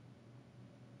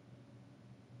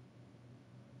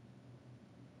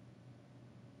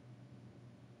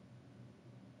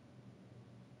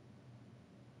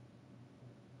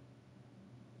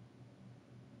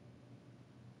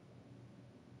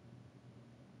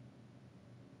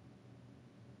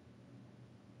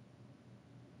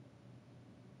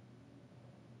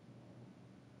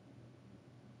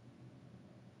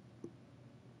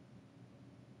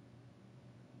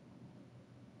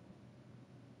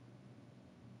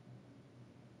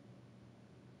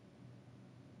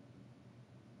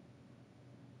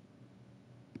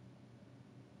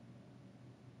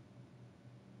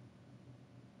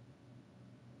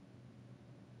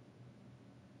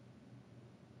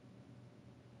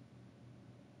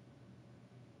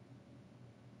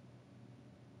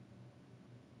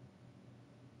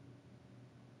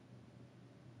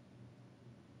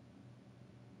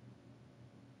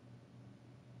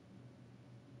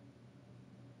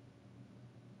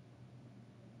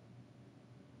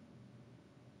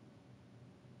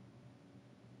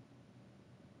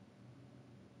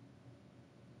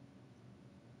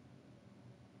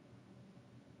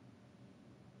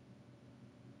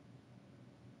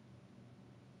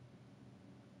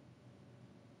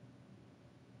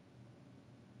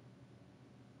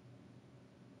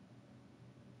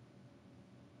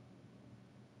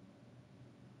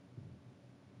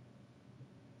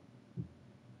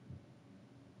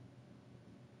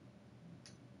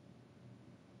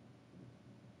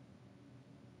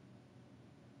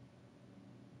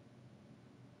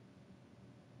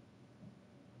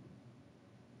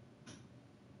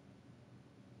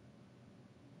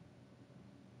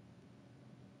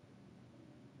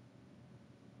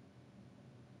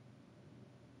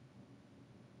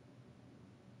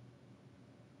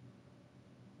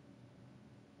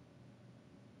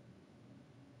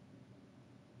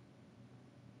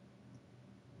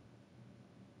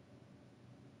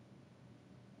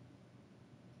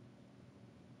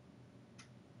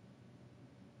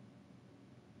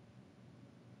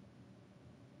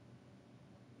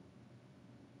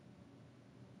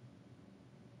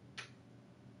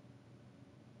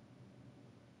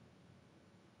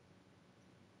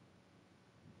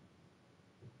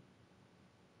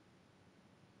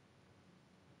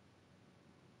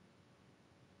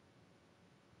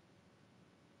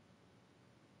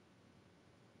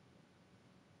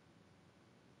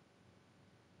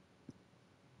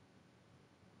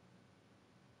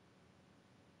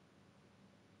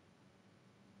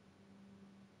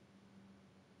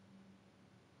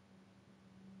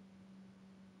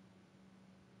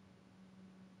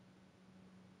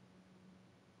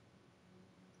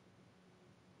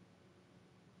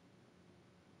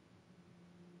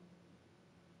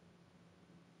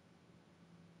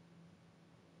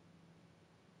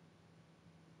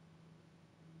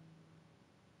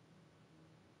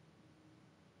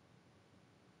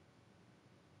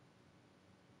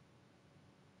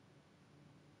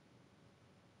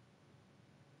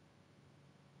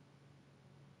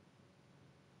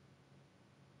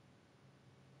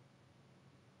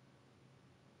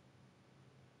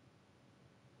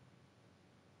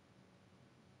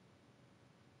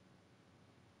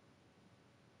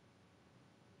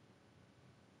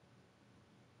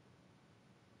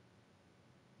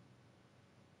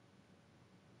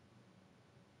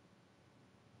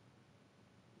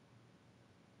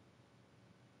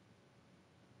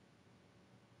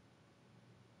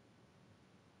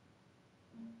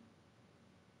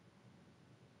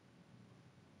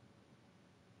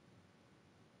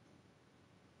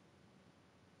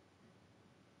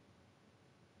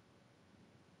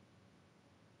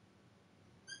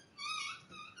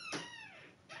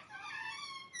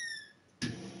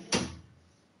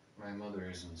 My mother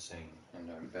is insane, and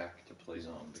I'm back to play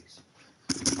zombies.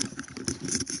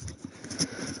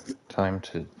 Time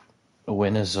to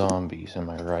win as zombies, am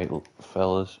I right,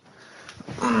 fellas?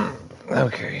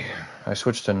 Okay, I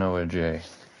switched to Noah J.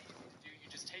 You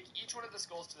just take each one of the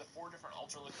skulls to the 4 different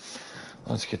ultra liquid.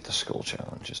 Let's get the skull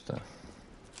challenges done.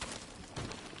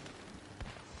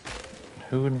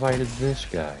 Who invited this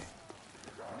guy?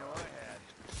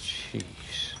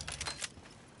 Jeez.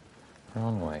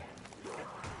 Wrong way.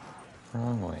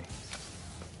 Wrong way.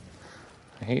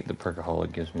 I hate the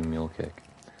perkaholic gives me mule kick.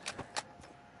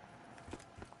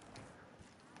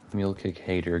 Mule kick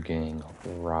hater gang,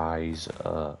 rise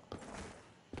up.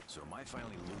 So am I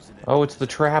finally losing it? Oh, it's the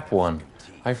trap one.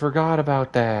 I forgot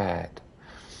about that.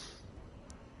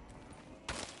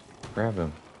 Grab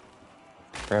him.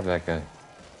 Grab that guy.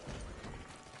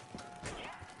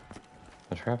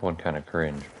 The trap one kind of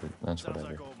cringe, but that's Sounds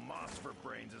whatever. like old Moss for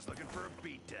Brains is looking for a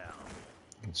beatdown.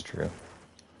 It's true.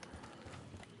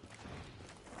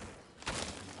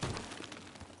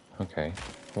 Okay.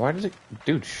 Why does it...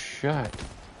 Dude, shut.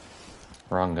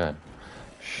 Wrong gun.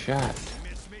 Shut.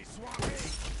 Miss me, Swampy.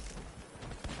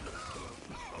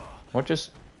 What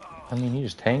just... I mean, he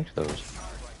just tanked those.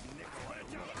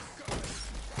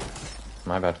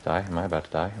 Am I about to die? Am I about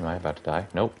to die? Am I about to die?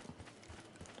 Nope.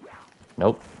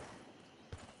 Nope.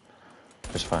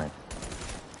 Just fine.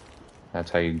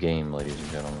 That's how you game, ladies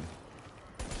and gentlemen.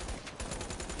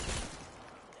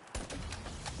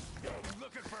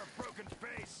 Looking for a broken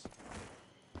face.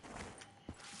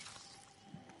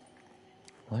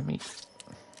 Let me...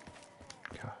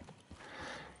 God.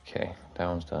 Okay, that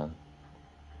one's done.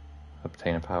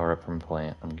 Obtain a power-up from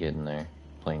plant. I'm getting there.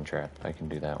 Plane trap. I can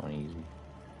do that one easy.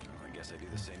 I guess I do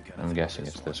the same kind of I'm thing guessing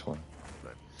with it's this one.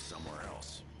 but somewhere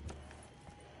else.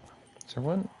 Is there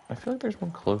one? I feel like there's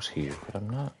one close here, but I'm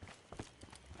not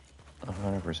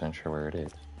 100% sure where it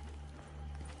is.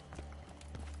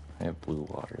 I have blue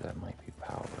water. That might be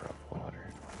power-up water.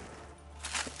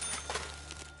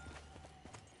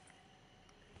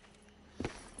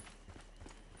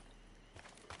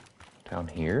 Down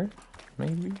here?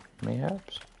 Maybe?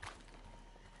 Mayhaps?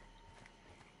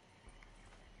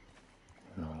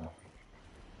 No.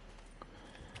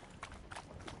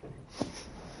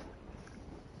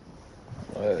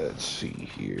 Let's see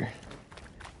here.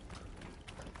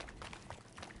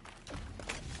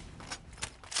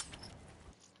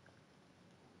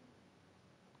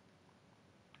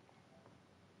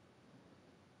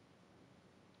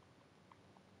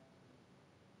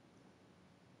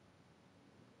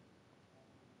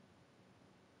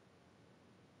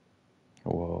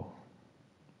 Whoa.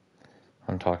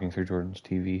 I'm talking through Jordan's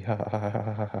TV. Ha ha ha ha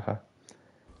ha ha ha.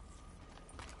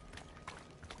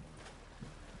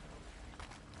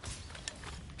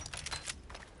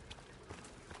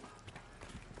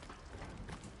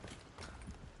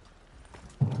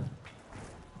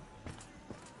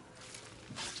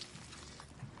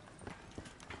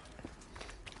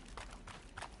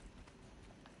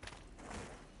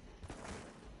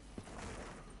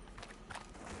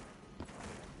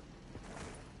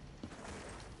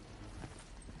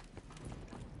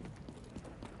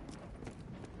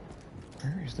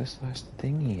 Where is this last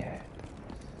thingy at?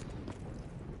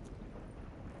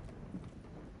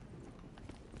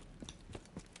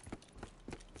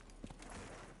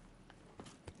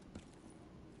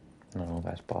 No,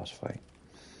 that's boss fight.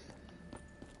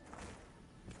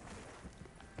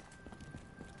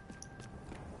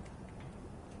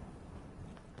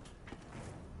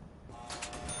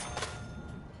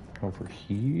 Over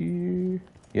here?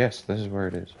 Yes, this is where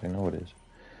it is. I know it is.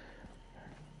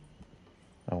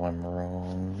 Oh, I'm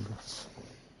wrong.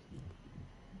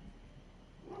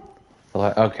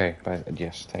 Well, okay,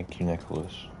 yes, thank you,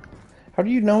 Nicholas. How do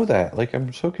you know that? Like,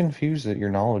 I'm so confused at your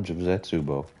knowledge of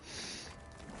Zetsubo.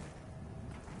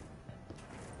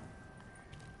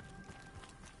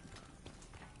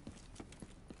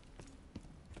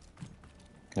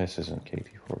 This isn't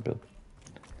KT4 build.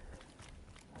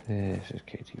 This is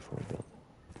KT4 build.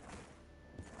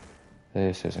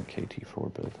 This isn't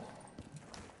KT4 build.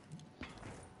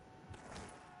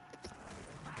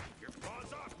 Your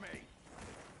paws off me.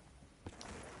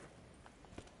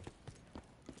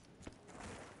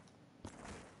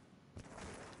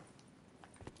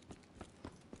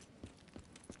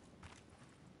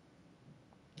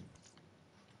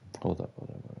 Hold up, hold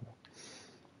up, hold up.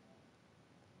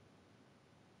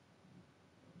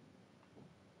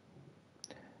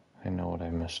 I know what I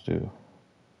must do.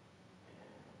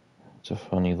 It's a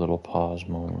funny little pause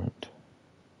moment.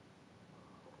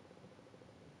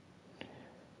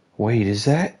 Wait, is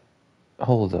that...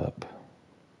 Hold up.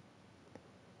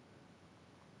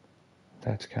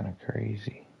 That's kind of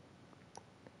crazy.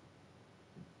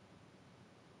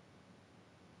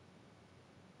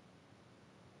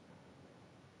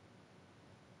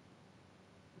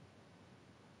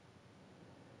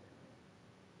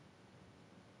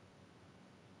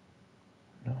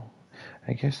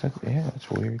 I guess that, yeah, that's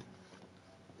weird.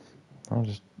 I'll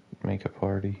just make a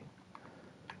party.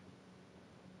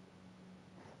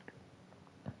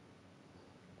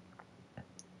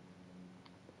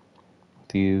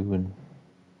 With you and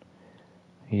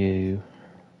you.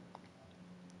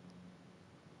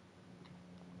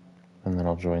 And then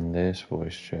I'll join this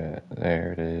voice chat.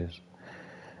 There it is.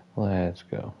 Let's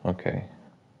go. Okay.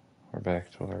 We're back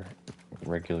to our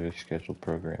regularly scheduled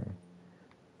programming.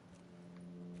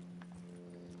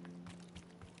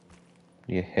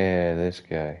 Yeah, this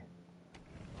guy.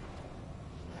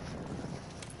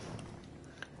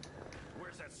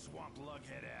 Where's that swamp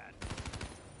lughead at?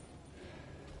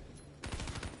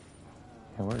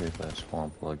 Yeah, where is that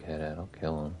swamp lughead at? I'll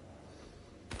kill him.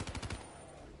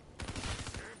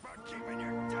 About keeping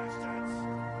your distance.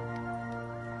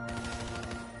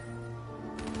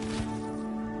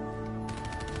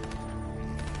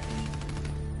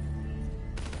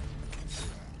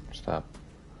 Stop.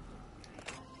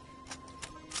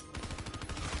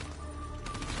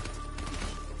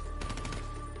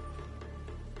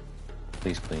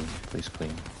 Please clean, please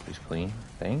clean, please clean.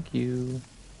 Thank you.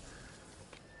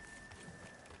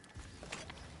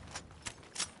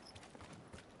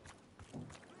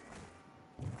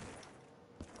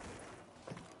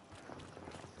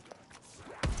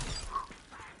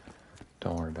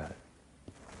 Don't worry about it.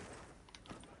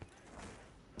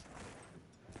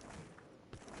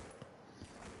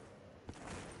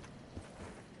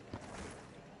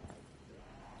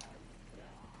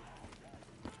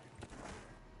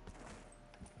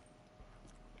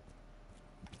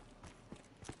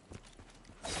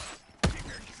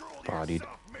 Bodied.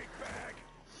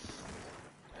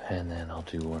 And then I'll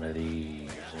do one of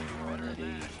these and one of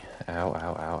these. Ow, ow,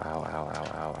 ow, ow, ow, ow,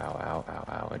 ow, ow, ow, ow,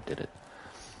 ow. I did it.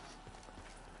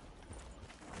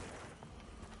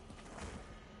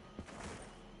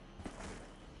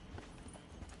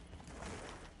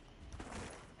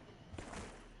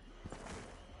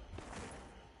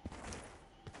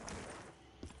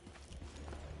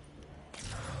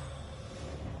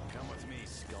 Come with me,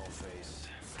 Skullface.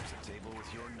 There's a table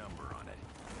with your number on it.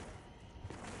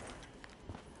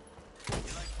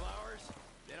 You like flowers?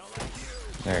 They don't like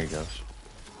you. There he goes.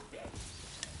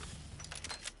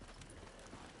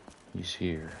 He's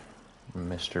here.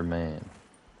 Mr. Man.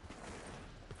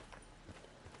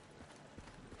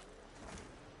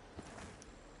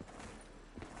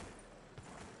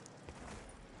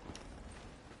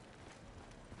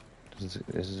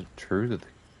 Is it true that the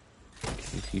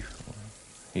KT...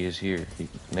 He is here.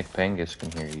 Nick Pangus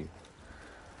can hear you.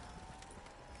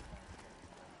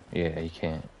 Yeah, he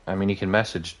can't. I mean, he can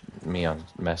message me on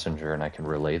Messenger and I can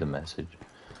relay the message.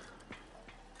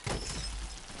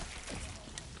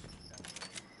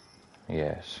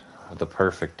 Yes. The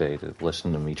perfect day to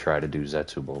listen to me try to do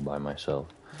Zetsubo by myself.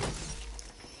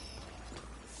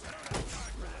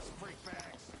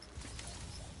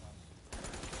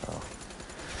 Oh.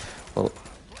 Well,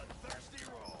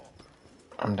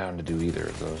 I'm down to do either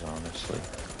of those, honestly.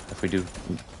 If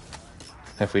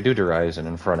we do Horizon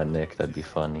in front of Nick, that'd be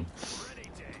funny.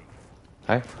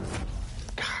 Hi.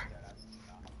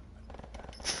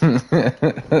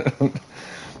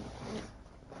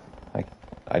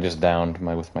 I just downed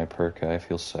with my perk. I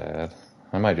feel sad.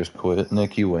 I might just quit.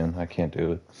 Nick, you win. I can't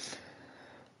do it.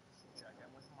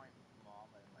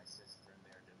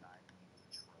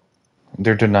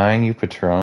 They're denying you Patron.